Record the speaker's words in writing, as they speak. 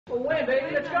Well, win,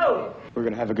 baby, let's go. We're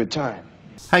gonna have a good time.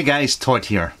 Hi guys, Todd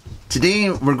here. Today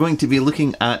we're going to be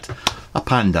looking at a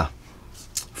Panda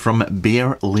from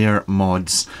Lair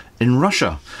mods in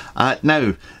Russia.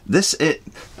 Now this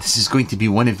is going to be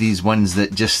one of these ones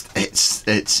that just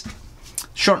it's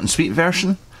short and sweet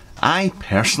version. I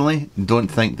personally don't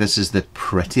think this is the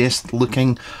prettiest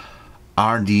looking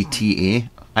RDTA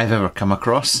I've ever come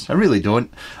across. I really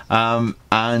don't.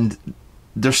 And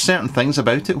there's certain things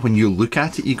about it, when you look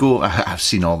at it, you go, I've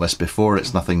seen all this before,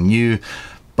 it's nothing new.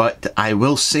 But I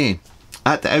will say,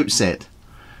 at the outset,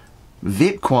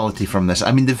 vape quality from this,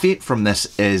 I mean, the vape from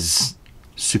this is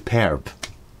superb.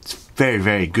 It's very,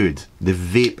 very good. The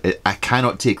vape, I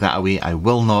cannot take that away. I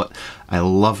will not. I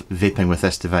love vaping with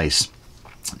this device.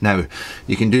 Now,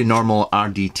 you can do normal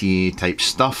RDTA type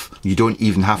stuff. You don't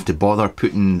even have to bother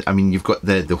putting, I mean, you've got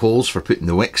the holes for putting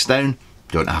the wicks down.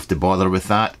 Don't have to bother with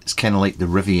that. It's kind of like the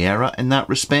Riviera in that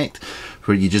respect,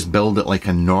 where you just build it like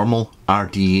a normal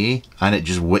RDA and it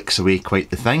just wicks away quite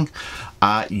the thing.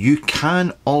 You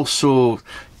can also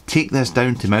take this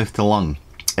down to mouth to lung.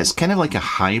 It's kind of like a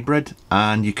hybrid,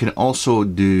 and you can also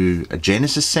do a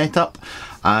Genesis setup,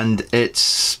 and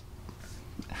there's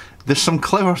some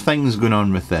clever things going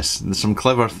on with this. There's some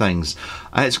clever things.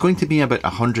 It's going to be about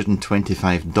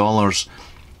 $125.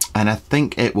 And I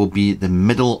think it will be the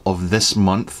middle of this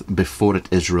month before it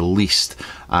is released.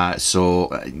 So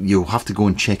you'll have to go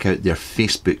and check out their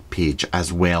Facebook page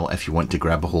as well if you want to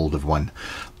grab a hold of one.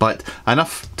 But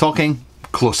enough talking,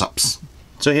 close-ups.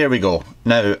 So here we go.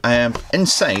 Now,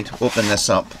 inside, open this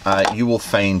up, you will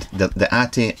find the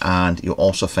ATI, and you'll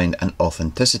also find an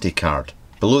authenticity card.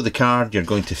 Below the card, you're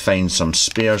going to find some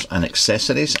spares and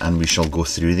accessories, and we shall go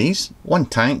through these. One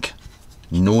tank,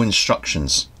 no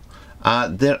instructions.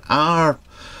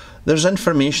 There's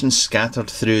information scattered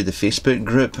through the Facebook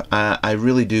group. I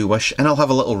really do wish, and I'll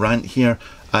have a little rant here,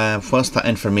 whilst that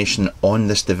information on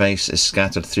this device is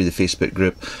scattered through the Facebook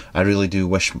group, I really do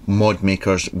wish mod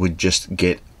makers would just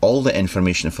get all the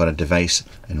information for a device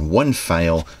in one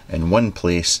file, in one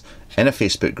place, in a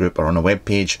Facebook group or on a web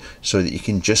page, so that you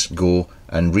can just go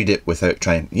and read it without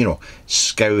trying,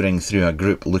 scouring through a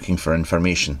group looking for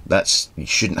information. You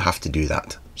shouldn't have to do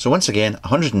that. So once again,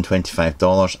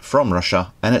 $125 from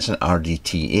Russia, and it's an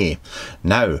RDTA.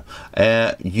 Now,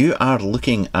 you are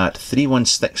looking at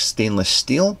 316 stainless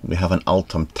steel. We have an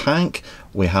Ultim tank.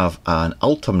 We have an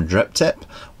Ultim drip tip.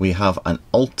 We have an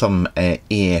Ultim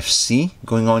AFC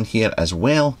going on here as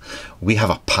well. We have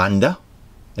a Panda.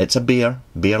 It's a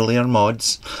Lair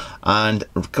mods. And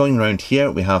going around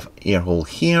here, we have air hole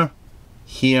here,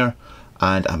 here,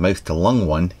 and a mouth to lung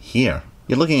one here.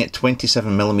 You're looking at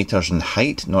 27mm in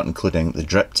height, not including the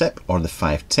drip tip or the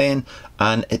 510,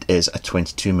 and it is a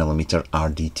 22mm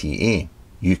RDTA.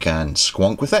 You can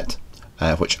squonk with it,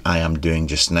 which I am doing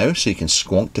just now, so you can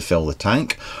squonk to fill the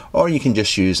tank, or you can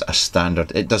just use a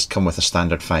standard, it does come with a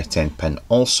standard 510 pin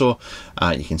also.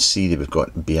 You can see that we've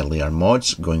got Lair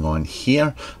mods going on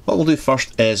here. What we'll do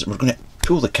first is we're going to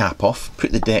pull the cap off,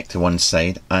 put the deck to one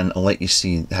side, and I'll let you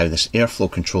see how this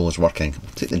airflow control is working.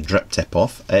 We'll take the drip tip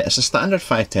off. It's a standard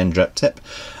 510 drip tip.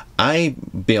 I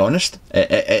be honest,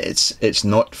 it's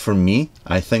not for me.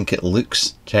 I think it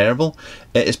looks terrible.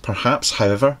 It is perhaps,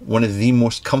 however, one of the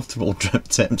most comfortable drip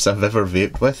tips I've ever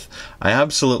vaped with. I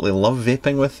absolutely love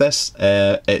vaping with this.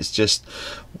 It's just,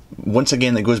 once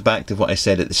again, it goes back to what I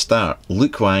said at the start.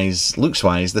 Looks-wise,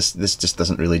 this just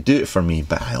doesn't really do it for me,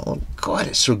 but oh God,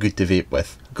 it's so good to vape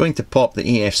with. I'm going to pop the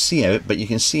AFC out, but you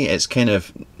can see it's kind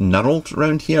of knurled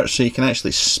around here, so you can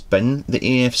actually spin the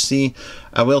AFC.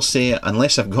 I will say,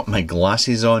 unless I've got my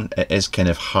glasses on, it is kind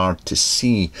of hard to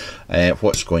see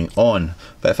what's going on.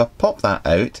 But if I pop that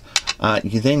out,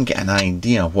 you then get an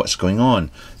idea of what's going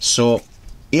on. So,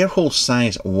 air hole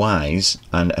size wise,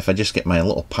 and if I just get my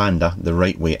little Panda the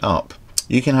right way up,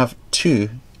 you can have two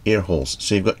air holes.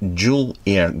 So you've got dual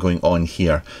air going on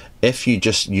here. If you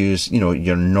just use,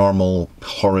 your normal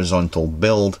horizontal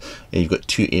build, you've got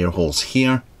two air holes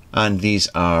here, and these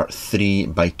are 3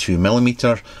 by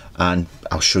 2mm, and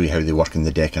I'll show you how they work in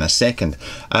the deck in a second.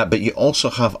 But you also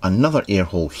have another air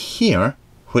hole here,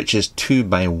 which is 2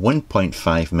 by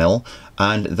 1.5mm,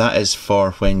 and that is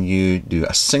for when you do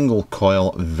a single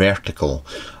coil vertical,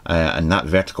 and that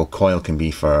vertical coil can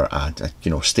be for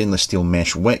stainless steel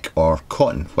mesh wick or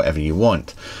cotton, whatever you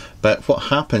want. But what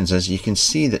happens is you can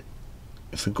see that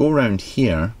if we go around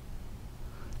here,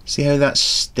 see how that's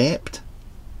stepped?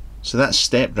 So that's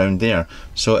stepped round there.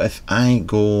 So if I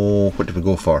go, what do we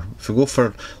go for? If we go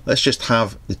for, let's just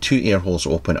have the two air holes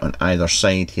open on either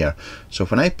side here. So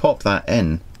when I pop that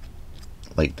in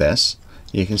like this,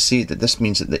 you can see that this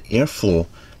means that the airflow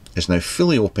is now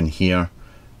fully open here,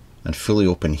 and fully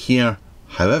open here.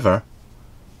 However,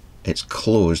 it's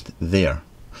closed there.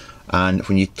 And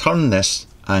when you turn this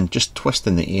and just twist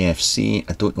in the AFC,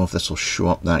 I don't know if this will show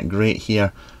up that great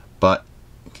here, but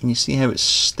can you see how it's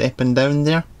stepping down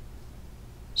there?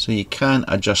 So you can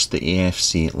adjust the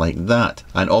AFC like that,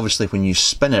 and obviously when you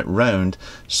spin it round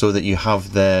so that you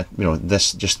have the, you know,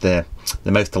 this just the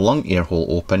mouth to lung air hole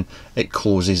open, it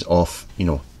closes off, you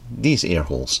know, these air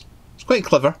holes. It's quite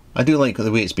clever. I do like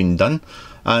the way it's been done,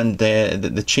 and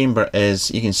the chamber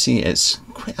is, you can see it's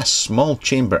quite a small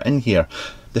chamber in here.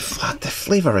 The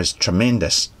flavour is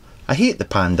tremendous. I hate the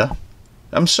Panda.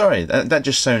 I'm sorry, that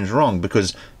just sounds wrong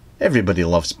because everybody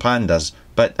loves Pandas,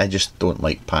 but I just don't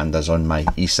like Pandas on my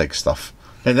e-cig stuff.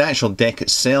 Now the actual deck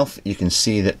itself, you can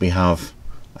see that we have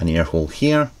an air hole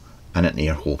here and an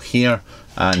air hole here,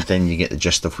 and then you get the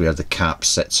gist of where the cap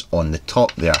sits on the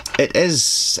top there. It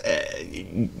is,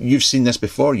 you've seen this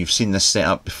before, you've seen this set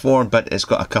up before, but it's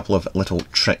got a couple of little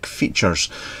trick features.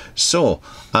 So,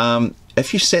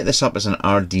 if you set this up as an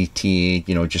RDTA,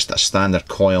 you know, just a standard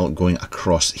coil going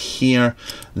across here,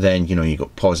 then, you know, you've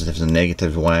got positives and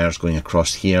negative wires going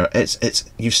across here.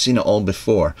 You've seen it all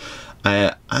before.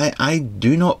 I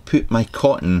do not put my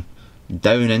cotton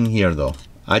down in here though.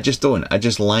 I just don't. I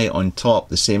just lie it on top,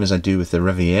 the same as I do with the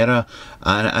Riviera,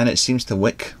 and it seems to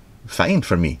wick fine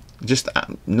for me. Just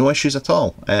no issues at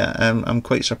all. I'm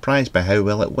quite surprised by how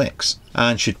well it wicks.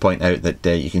 And should point out that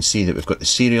you can see that we've got the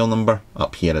serial number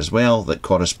up here as well that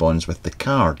corresponds with the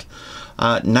card.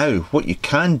 Now what you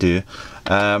can do,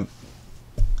 and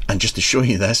just to show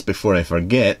you this before I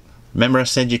forget, remember I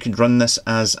said you could run this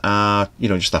as a, you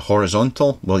know, just a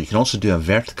horizontal? Well, you can also do a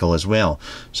vertical as well.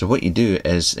 So what you do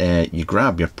is you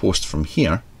grab your post from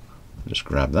here, just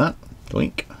grab that,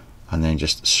 doink, and then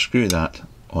just screw that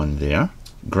on there.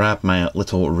 Grab my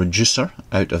little reducer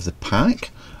out of the pack,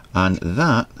 and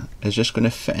that is just going to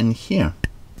fit in here.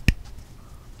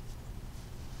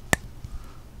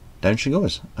 Down she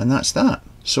goes, and that's that.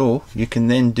 So you can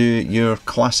then do your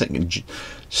classic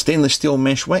stainless steel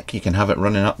mesh wick. You can have it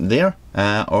running up there,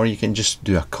 or you can just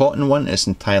do a cotton one. It's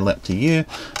entirely up to you,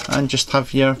 and just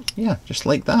have your, yeah, just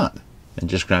like that. And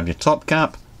just grab your top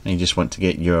cap, and you just want to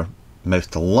get your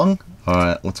mouth to lung, or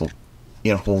a little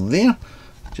air hole there.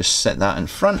 Just set that in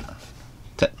front,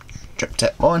 trip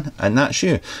tip on, and that's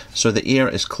you. So the air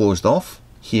is closed off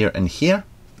here and here,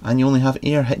 and you only have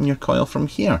air hitting your coil from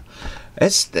here.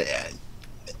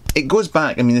 It goes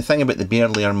back, I mean, the thing about the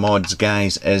Lair mods,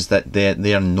 guys, is that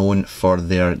they are known for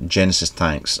their Genesis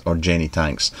tanks, or Jenny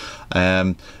tanks.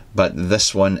 But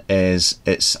this one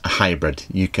it's a hybrid.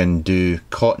 You can do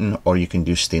cotton or you can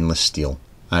do stainless steel.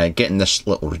 Getting this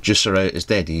little reducer out is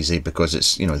dead easy because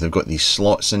it's, you know, they've got these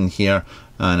slots in here,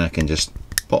 and I can just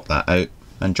pop that out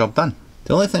and job done.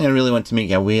 The only thing I really want to make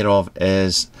you aware of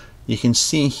is you can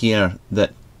see here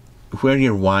that where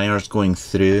your wire's going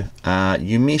through,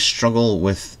 you may struggle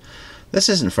with, this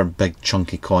isn't for big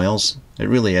chunky coils, it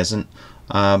really isn't.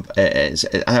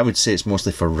 I would say it's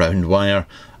mostly for round wire,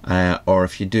 or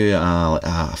if you do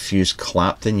a fuse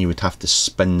Clapton, you would have to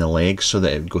spin the legs so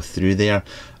that it would go through there,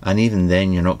 and even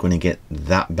then you're not going to get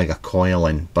that big a coil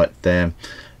in, but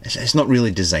it's not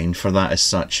really designed for that as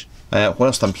such.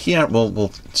 Whilst I'm here,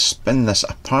 we'll spin this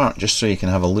apart just so you can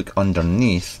have a look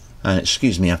underneath.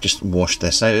 Excuse me, I've just washed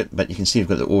this out, but you can see you've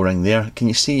got the O-ring there. Can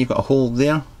you see you've got a hole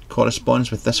there?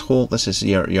 Corresponds with this hole. This is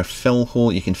your fill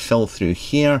hole. You can fill through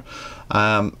here,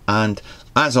 and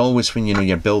as always when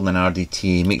you're building an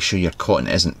RDTA, make sure your cotton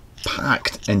isn't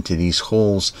packed into these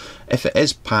holes. If it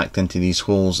is packed into these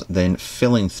holes, then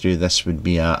filling through this would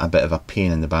be a bit of a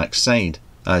pain in the backside,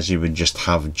 as you would just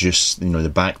have juice, the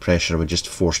back pressure would just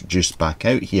force juice back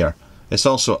out here. It's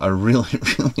also a really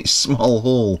small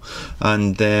hole,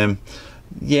 and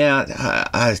yeah,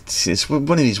 it's one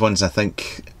of these ones I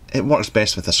think it works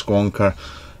best with a squonker.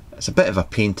 It's a bit of a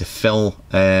pain to fill,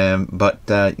 but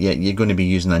yeah, you're going to be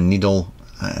using a needle.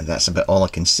 That's about all I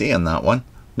can say on that one.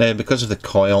 Now, because of the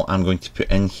coil I'm going to put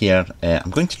in here,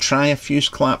 I'm going to try a fuse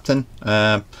Clapton.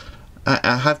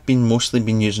 I have mostly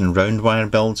been using round wire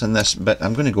builds in this, but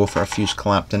I'm going to go for a fuse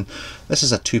Clapton. This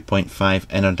is a 2.5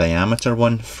 inner diameter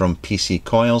one from PC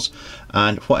Coils,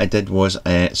 and what I did was,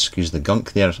 excuse the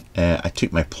gunk there, I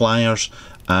took my pliers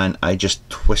and I just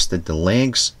twisted the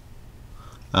legs,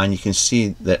 and you can see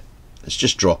that it's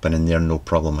just dropping in there, no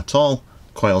problem at all.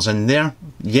 Coils in there.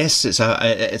 Yes, it's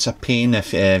a pain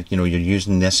if you're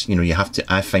using this.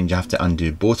 I find you have to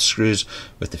undo both screws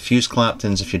with the fuse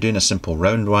Claptons. If you're doing a simple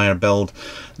round wire build,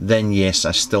 then yes,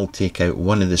 I still take out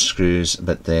one of the screws,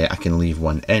 but I can leave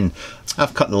one in.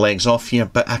 I've cut the legs off here,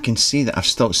 but I can see that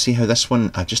see how this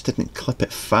one, I just didn't clip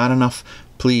it far enough.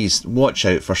 please watch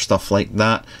out for stuff like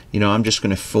that. You know, I'm just going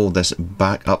to fold this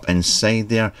back up inside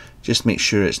there. Just make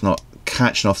sure it's not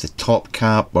catching off the top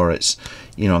cap, or it's,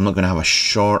 you know, I'm not going to have a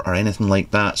short or anything like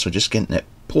that. So just getting it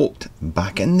poked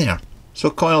back in there.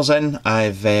 So coil's in,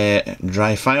 I've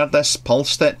dry fired this,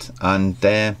 pulsed it, and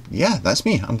yeah, that's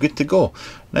me, I'm good to go.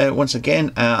 Now once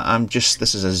again,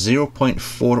 this is a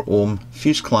 0.4 ohm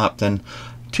fuse clapped in,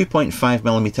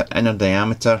 2.5mm inner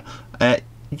diameter.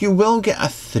 You will get a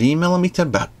 3mm,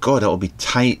 but God, it'll be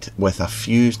tight with a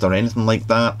fused or anything like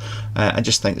that. I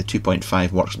just think the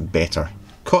 2.5 works better.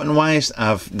 Cotton wise,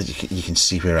 you can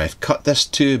see where I've cut this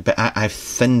to, but I've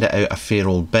thinned it out a fair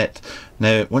old bit.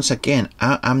 Now once again,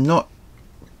 I'm not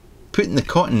putting the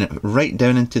cotton right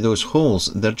down into those holes.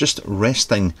 They're just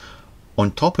resting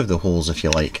on top of the holes, if you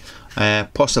like.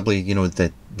 Possibly, you know,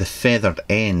 the feathered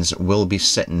ends will be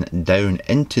sitting down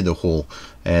into the hole.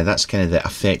 That's kind of the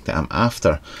effect that I'm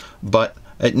after. But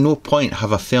at no point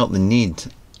have I felt the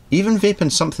need, even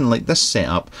vaping something like this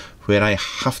setup, where I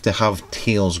have to have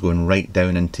tails going right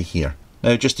down into here.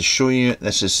 Now just to show you,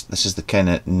 this is the kind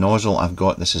of nozzle I've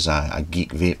got. This is a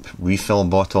Geek Vape refill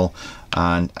bottle,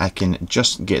 and I can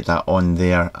just get that on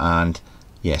there, and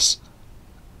yes,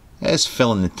 it is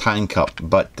filling the tank up,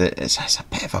 but it's a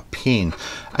bit of a pain.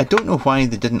 I don't know why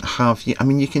they didn't have, I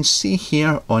mean, you can see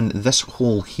here on this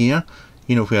hole here,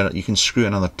 you know, where you can screw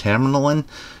another terminal in.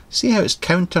 See how it's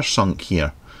countersunk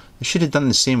here? They should have done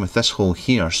the same with this hole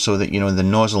here, so that, you know, the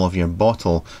nozzle of your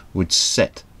bottle would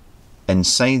sit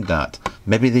inside that.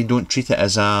 Maybe they don't treat it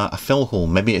as a fill hole,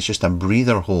 maybe it's just a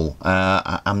breather hole.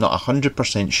 I'm not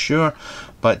 100% sure,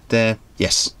 but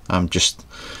yes, I'm just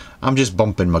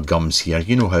bumping my gums here.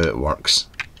 You know how it works.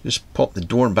 Just pop the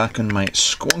door back on my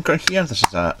squonker here. This is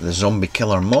the Zombie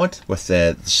Killer mod with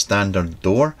the standard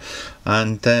door,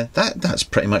 and that's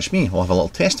pretty much me. We'll have a little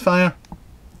test fire.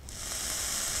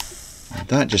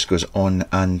 That just goes on,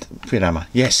 and where am I?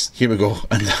 Yes, here we go,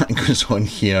 and that goes on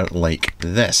here like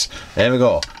this. There we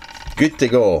go, good to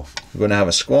go. We're going to have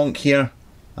a squonk here,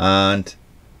 and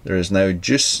there is now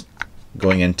juice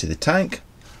going into the tank.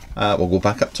 We'll go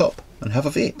back up top and have a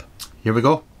vape. Here we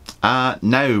go.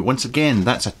 Now, once again,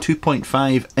 that's a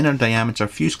 2.5 inner diameter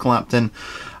fuse clapped in,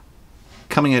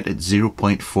 coming out at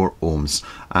 0.4 ohms.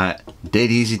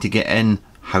 Dead easy to get in.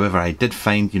 However, I did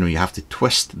find, you know, you have to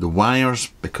twist the wires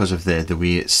because of the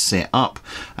way it's set up,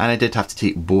 and I did have to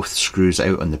take both screws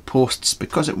out on the posts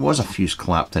because it was a fuse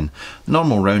clapped in.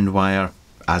 Normal round wire,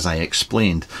 as I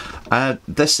explained.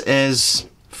 This is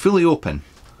fully open.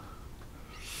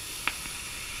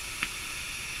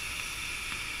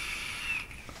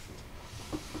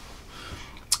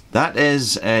 That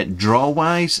is,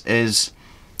 draw-wise, it's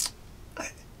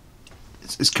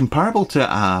comparable to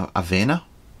a Vena.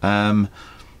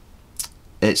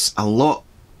 It's a lot,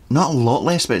 not a lot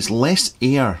less, but it's less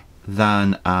air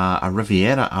than a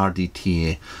Riviera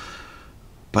RDTA,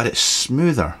 but it's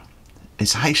smoother.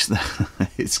 It's actually,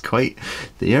 it's quite,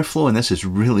 the airflow in this is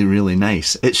really, really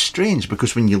nice. It's strange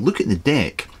because when you look at the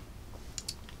deck,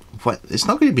 it's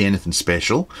not going to be anything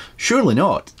special, surely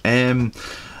not.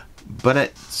 But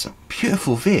it's a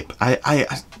beautiful vape.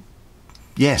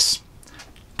 Yes,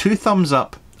 2 thumbs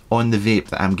up on the vape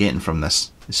that I'm getting from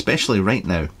this, especially right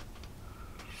now.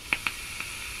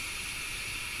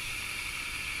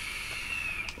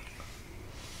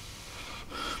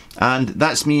 And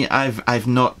that's me. I've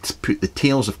not put the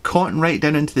tails of cotton right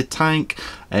down into the tank.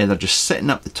 They're just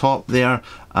sitting up the top there,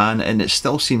 and it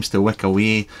still seems to wick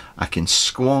away. I can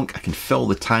squonk, I can fill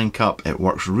the tank up. It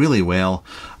works really well.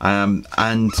 And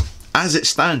as it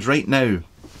stands right now,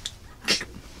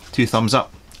 2 thumbs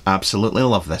up. Absolutely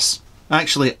love this.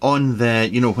 Actually, on the,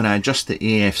 you know, when I adjust the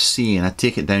AFC and I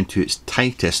take it down to its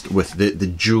tightest with the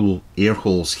dual air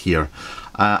holes here,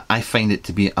 I find it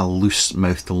to be a loose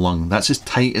mouth to lung. That's as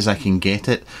tight as I can get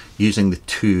it using the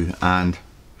 2, and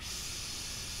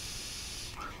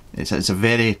it's a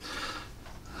very,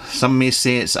 some may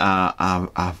say it's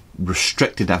a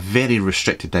very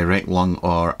restricted direct lung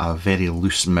or a very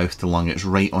loose mouth to lung. It's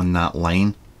right on that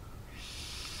line.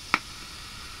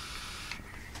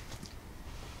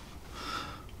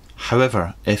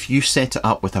 However, if you set it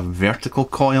up with a vertical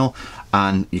coil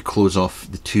and you close off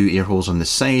the 2 air holes on the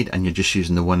side and you're just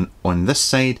using the one on this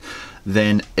side,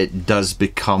 then it does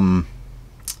become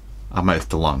a mouth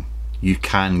to lung. You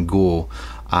can go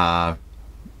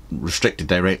restricted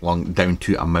direct lung down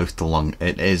to a mouth to lung.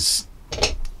 It is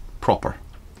proper.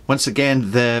 Once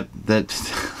again, I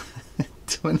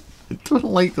don't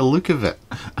like the look of it.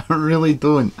 I really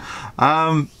don't.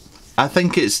 I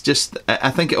think it's just, I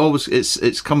think it always,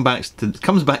 it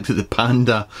comes back to the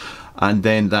Panda and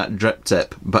then that drip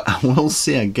tip. But I will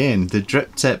say again, the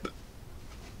drip tip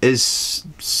is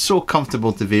so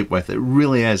comfortable to vape with. It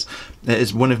really is. It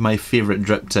is one of my favourite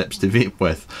drip tips to vape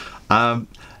with.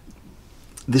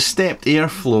 The stepped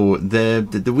airflow,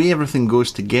 the way everything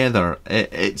goes together,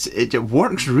 it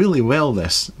works really well.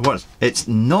 This works. It's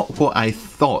not what I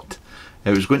thought it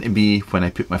was going to be when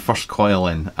I put my first coil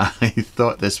in. I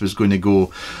thought this was going to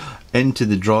go into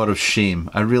the drawer of shame.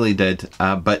 I really did.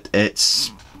 But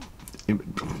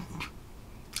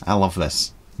I love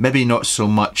this. Maybe not so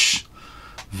much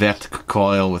vertical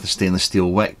coil with a stainless steel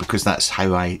wick, because that's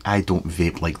how I don't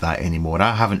vape like that anymore.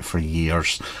 I haven't for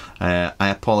years. I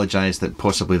apologise that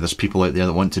possibly there's people out there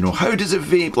that want to know, how does it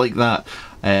vape like that?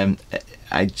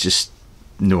 I just,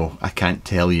 no, I can't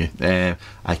tell you.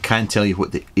 I can tell you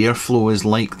what the airflow is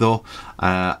like though,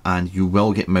 and you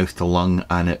will get mouth to lung,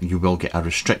 and you will get a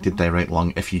restricted direct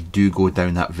lung if you do go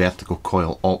down that vertical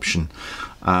coil option.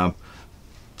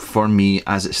 For me,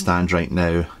 as it stands right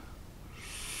now,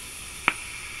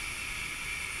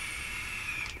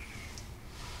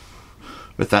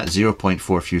 with that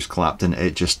 0.4 fuse clapped in,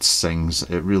 it just sings.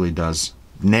 It really does.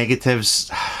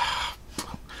 Negatives,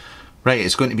 right,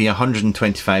 it's going to be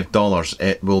 $125.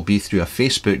 It will be through a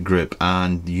Facebook group,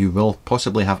 and you will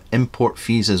possibly have import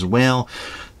fees as well.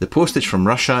 The postage from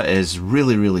Russia is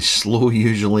really slow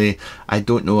usually. I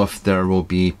don't know if there will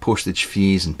be postage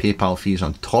fees and PayPal fees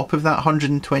on top of that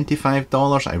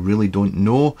 $125. I really don't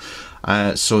know.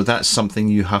 So that's something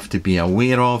you have to be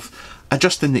aware of.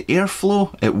 Adjusting the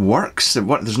airflow, it works.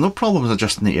 There's no problem with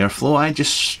adjusting the airflow. I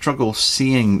just struggle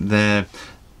seeing the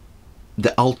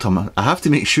ultimate. I have to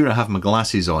make sure I have my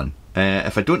glasses on.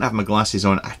 If I don't have my glasses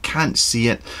on, I can't see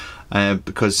it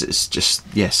because it's just,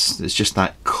 yes, it's just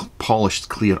that polished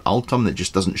clear ultim that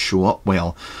just doesn't show up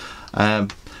well. I'm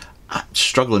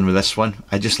struggling with this one.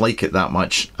 I just like it that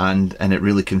much, and it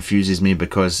really confuses me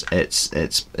because it's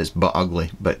but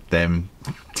ugly. But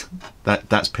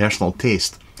that's personal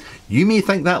taste. You may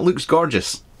think that looks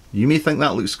gorgeous. You may think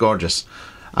that looks gorgeous.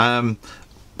 The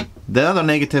other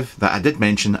negative that I did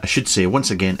mention, I should say once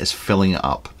again, is filling it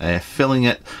up. Filling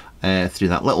it through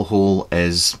that little hole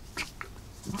is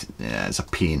it's a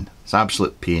pain. It's an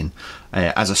absolute pain.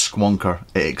 As a squonker,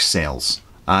 it excels.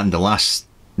 And the last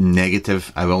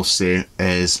negative I will say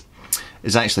is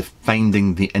actually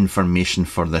finding the information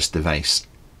for this device.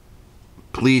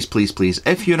 Please,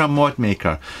 if you're a mod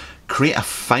maker, create a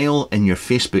file in your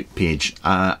Facebook page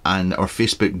or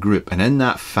Facebook group, and in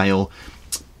that file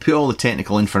put all the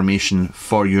technical information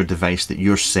for your device that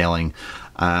you're selling.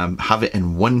 Have it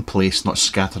in one place, not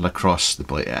scattered across the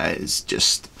place. It's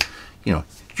just, you know,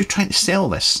 you're trying to sell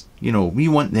this. You know, we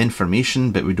want the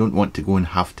information, but we don't want to go and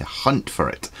have to hunt for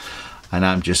it. And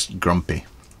I'm just grumpy.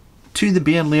 To the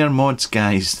Bear Lair mods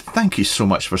guys, thank you so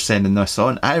much for sending this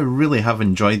on. I really have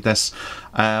enjoyed this.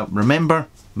 Remember,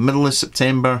 middle of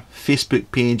September,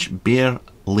 Facebook page, Bear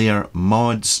Lair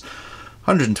mods,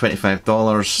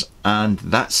 $125, and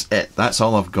that's it. That's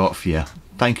all I've got for you.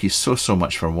 Thank you so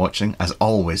much for watching. As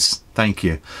always, thank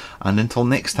you. And until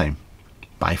next time,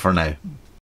 bye for now.